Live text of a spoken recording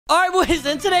Alright boys,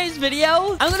 in today's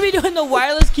video, I'm gonna be doing the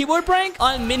wireless keyboard prank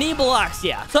on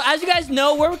Minibloxia. So as you guys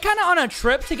know, we're kind of on a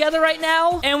trip together right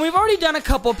now, and we've already done a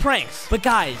couple pranks. But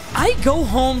guys, I go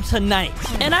home tonight,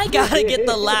 and I gotta get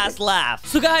the last laugh.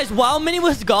 So guys, while Minnie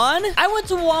was gone, I went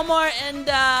to Walmart, and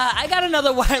I got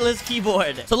another wireless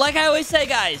keyboard. So like I always say,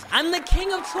 guys, I'm the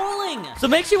king of trolling. So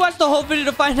make sure you watch the whole video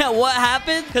to find out what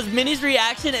happened, because Minnie's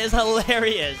reaction is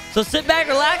hilarious. So sit back,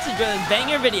 relax, enjoy this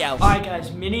banger video. Alright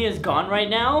guys, Minnie is gone right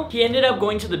now. He ended up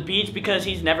going to the beach because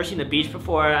he's never seen the beach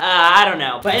before. I don't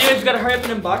know. But anyways, we gotta hurry up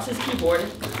and unbox his keyboard.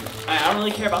 Alright, I don't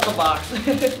really care about the box.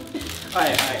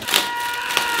 Alright.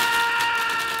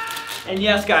 And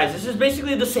yes, guys, this is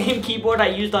basically the same keyboard I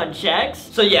used on checks.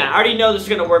 So yeah, I already know this is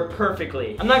gonna work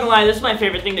perfectly. I'm not gonna lie, this is my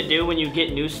favorite thing to do when you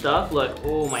get new stuff. Look,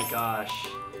 oh my gosh.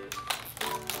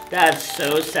 That's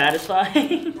so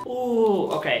satisfying.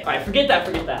 Ooh, okay. Alright, forget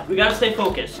that. We gotta stay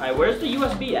focused. Alright, where's the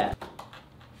USB at?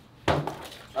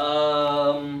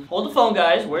 Hold the phone,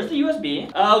 guys. Where's the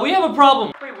USB? We have a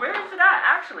problem. Wait, where is it at,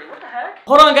 actually? What the heck?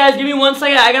 Hold on, guys. Give me 1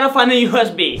 second. I gotta find the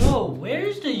USB. Whoa,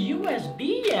 where's the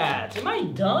USB at? Am I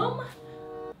dumb?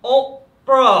 Oh,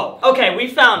 bro. Okay, we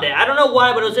found it. I don't know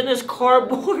why, but it was in this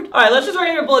cardboard. Alright, let's just right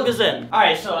here and plug this in.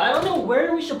 Alright, so I don't know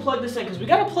where we should plug this in, because we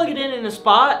gotta plug it in a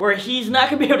spot where he's not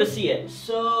gonna be able to see it.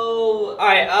 So,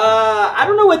 alright, I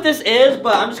don't know what this is,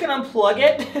 but I'm just gonna unplug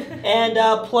it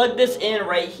and plug this in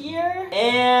right here.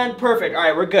 And perfect.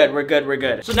 Alright, we're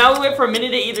good. So now we wait for a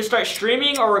minute to either start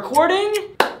streaming or recording.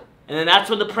 And then that's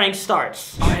when the prank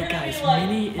starts. Alright guys,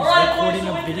 Minnie is recording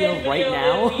a video right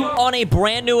now. On a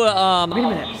brand new, wait a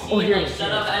minute. Oh, here it is.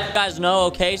 As you guys know,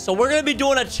 okay? So we're gonna be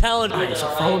doing a challenge video, so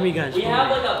follow me, guys. We have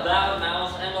like a bad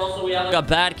mouse, and also we have like a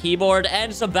bad keyboard,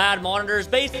 and some bad monitors.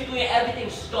 Basically, everything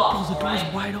stops, the door's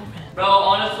wide open. Bro,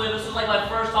 honestly, this is like my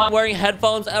first time wearing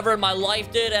headphones ever in my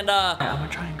life, dude, and I'm gonna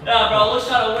try and go. Yeah, bro, it looks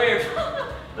kinda weird.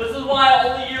 This is why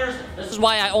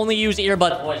I only use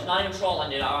earbuds, boys. Not even trolling,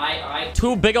 dude. Alright.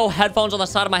 2 big old headphones on the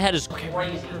side of my head is crazy.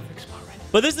 Perfect spot right now.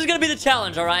 But this is gonna be the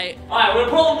challenge, alright? Alright, we're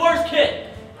gonna pull the worst kit.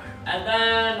 And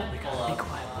then we gotta be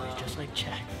quiet, boys, just like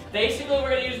check. Basically we're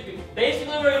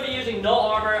gonna be using no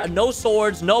armor, no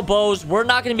swords, no bows. We're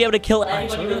not gonna be able to kill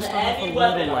anybody with any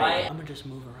weapon, alright? I'm gonna just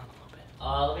move around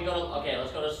a little bit.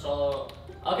 Let's go to solo.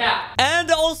 Okay. And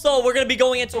also, we're gonna be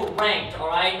going into ranked,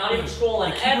 alright? Not even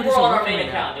trolling. And we're on our main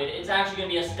account, dude. It's actually gonna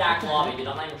be a stacked lobby, dude.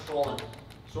 I'm not even trolling.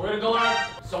 So we're going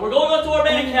on to our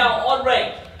main account on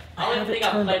ranked. I don't even think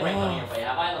I've played ranked on here, but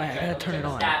have I? I gotta turn it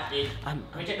on. Let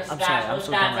me check the stats. I'm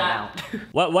so dumb right now.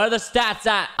 Where are the stats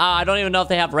at? I don't even know if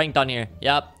they have ranked on here.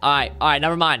 Yep. Alright,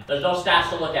 never mind. There's no stats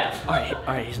to look at.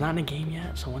 Alright, he's not in a game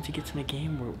yet, so once he gets in a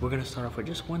game, we're gonna start off with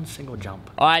just 1 single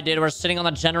jump. Alright, dude, we're sitting on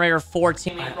the generator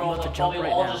 14. I'm about to jump right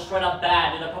now. Just straight up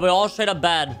bad, dude. Probably all straight up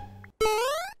bad.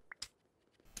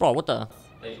 Bro, what the?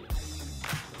 Wait, what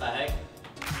the heck?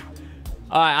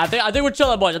 Alright, I think we're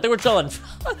chilling, boys. I think we're chilling.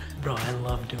 Bro, I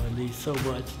love doing these so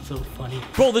much. It's so funny.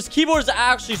 Bro, this keyboard is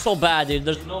actually so bad, dude.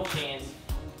 There's no chance.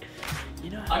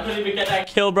 You know, I couldn't even get that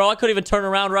kill, bro. I couldn't even turn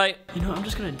around right. You know, I'm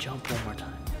just gonna jump one more time.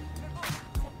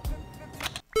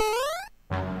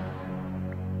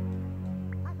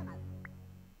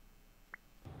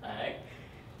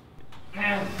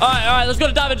 Alright, let's go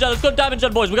to Diamond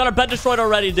Jet, boys. We got our bed destroyed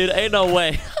already, dude. Ain't no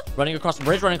way. Running across the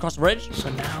bridge. So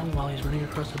now, while he's running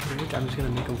across the bridge, I'm just gonna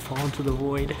make him fall into the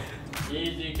void.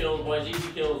 Easy kills, boys.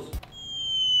 Easy kills.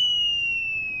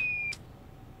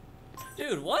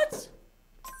 Dude, what?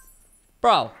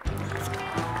 Bro.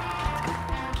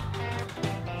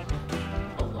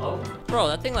 Hello? Bro,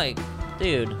 that thing like...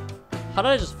 Dude. How did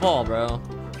I just fall, bro?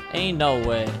 Ain't no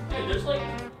way. Dude, there's like...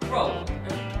 Bro.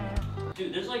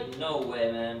 Dude, there's like no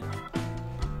way, man.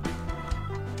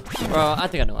 Bro, I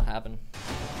think I know what happened.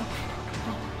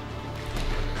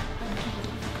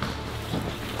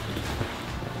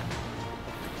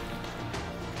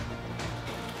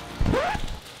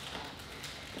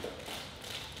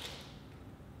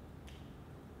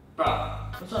 Bro,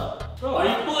 what's up? Bro, are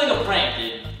you pulling a prank,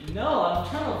 dude? No, I'm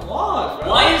trying to vlog, bro.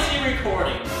 Why is he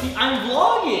recording? I'm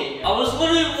vlogging. I was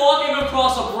literally walking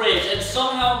across a bridge and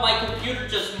somehow my computer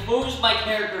just moves my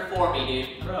character for me,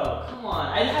 dude. Bro, come on.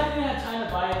 I haven't even had time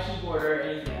to buy a keyboard or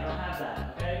anything. I don't have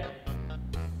that, okay?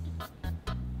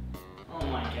 Oh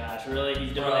my gosh, really?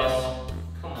 He's doing this?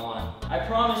 Come on. I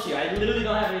promise you, I literally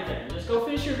don't have anything. Just go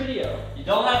finish your video. You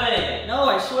don't have anything? No,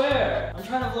 I swear. I'm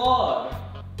trying to vlog.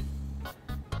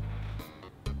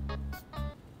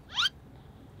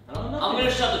 I'm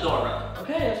gonna shut the door, bro.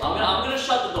 Okay, that's fine. I'm gonna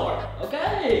shut the door.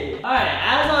 Okay. Alright,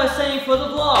 as I was saying for the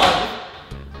vlog.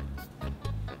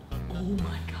 Oh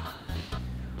my god.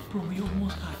 Bro, we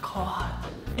almost got caught.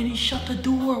 and he shut the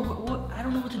door. What? I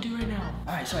don't know what to do right now.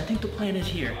 All right, so I think the plan is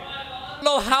here. I don't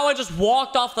know how I just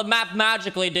walked off the map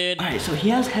magically, dude. All right, so he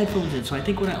has headphones in, so I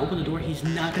think when I open the door, he's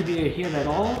not gonna be able to hear it at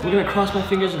all. We're gonna cross my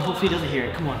fingers and hopefully he doesn't hear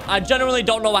it. Come on. I genuinely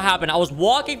don't know what happened. I was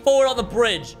walking forward on the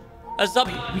bridge. Wait,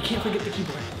 we can't forget the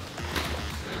keyboard.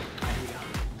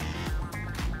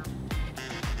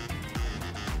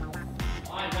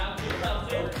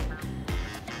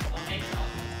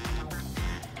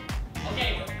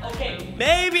 Okay,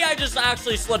 maybe I just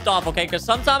actually slipped off, okay? Because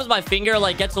sometimes my finger,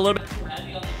 like, gets a little bit too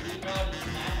heavy on the keyboard.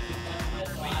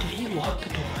 Wait, did he lock the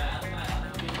door?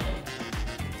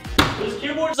 This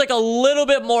keyboard is, like, a little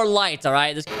bit more light, all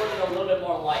right? This keyboard is a little bit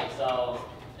more light, so,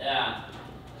 yeah.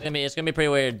 It's gonna be pretty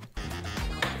weird.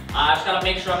 I just gotta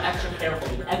make sure I'm extra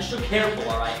careful, dude. Extra careful,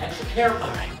 all right? Extra careful.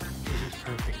 All right, this is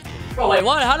perfect. Bro, wait,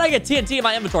 what? How did I get TNT in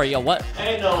my inventory? Yo, what?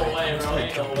 Ain't no way, bro.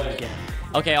 Ain't no way. Again.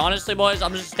 Okay, honestly, boys,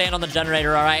 I'm just staying on the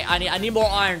generator, all right? I need more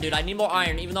iron, dude. I need more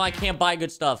iron, even though I can't buy good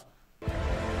stuff.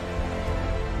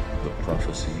 The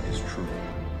prophecy is true.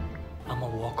 I'm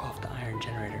gonna walk off the iron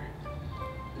generator.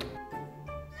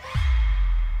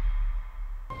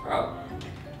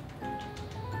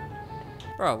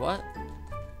 Bro, what?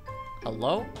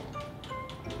 Hello?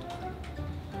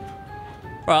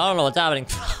 Bro, I don't know what's happening.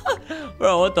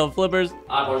 Bro, what the flippers?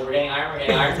 Alright, boys, we're getting iron, we're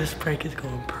getting iron. This prank is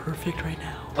going perfect right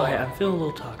now. Okay, I'm feeling a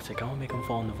little toxic. I wanna make him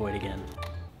fall in the void again.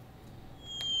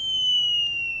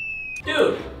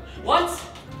 Dude, what?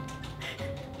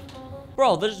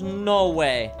 Bro, there's no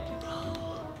way.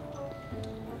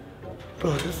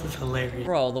 Bro, this is hilarious.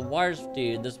 Bro, the wires,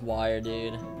 dude, this wire,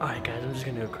 dude. Alright, guys, I'm just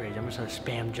gonna go crazy. I'm gonna start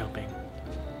spam jumping.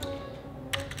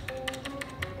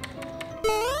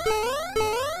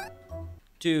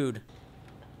 Dude.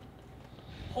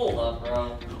 Hold up,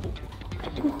 bro.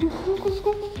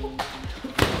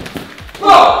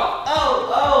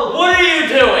 Oh! What are you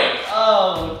doing?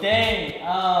 Oh, dang.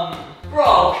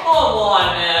 Bro, come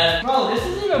on, man. Bro, this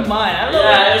isn't even mine. I don't know.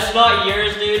 Yeah, it's not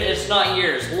yours, dude. It's not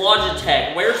yours.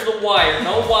 Logitech. Where's the wire?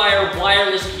 No wire,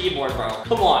 wireless keyboard, bro.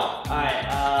 Come on.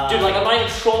 Alright, Dude, like, I'm not even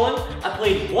trolling. I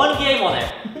played one game on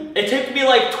it. It took me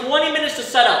like 20 minutes to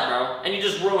set up, bro. And you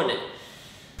just ruined it.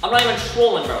 I'm not even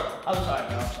trolling, bro. I'm sorry,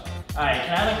 bro. I'm sorry. Alright,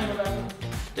 can I like you back?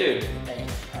 Dude,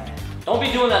 Thanks. Alright. don't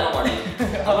be doing that no more, dude.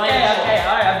 Okay,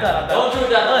 alright, I'm done. Don't do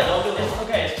that. Look, Don't do that. it's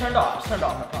okay, it's turned off. It's turned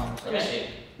off, I promise. Let me see.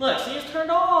 Look, see, it's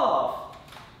turned off.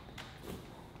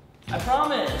 I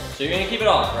promise. So you're gonna keep it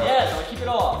on, bro? Yes, I'll keep it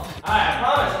off. Alright, I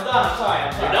promise. I'm done. I'm sorry.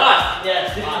 I'm sorry. You're done?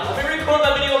 Yes. Let me record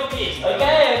my video in peace.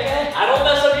 Okay. I don't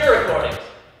mess up your recordings.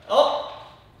 Oh.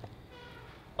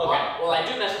 Okay. Well, I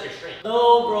do mess up your stream.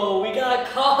 No, bro, we got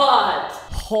caught.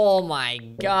 Oh my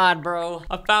god, bro.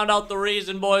 I found out the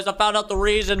reason, boys. I found out the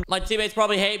reason. My teammates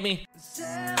probably hate me.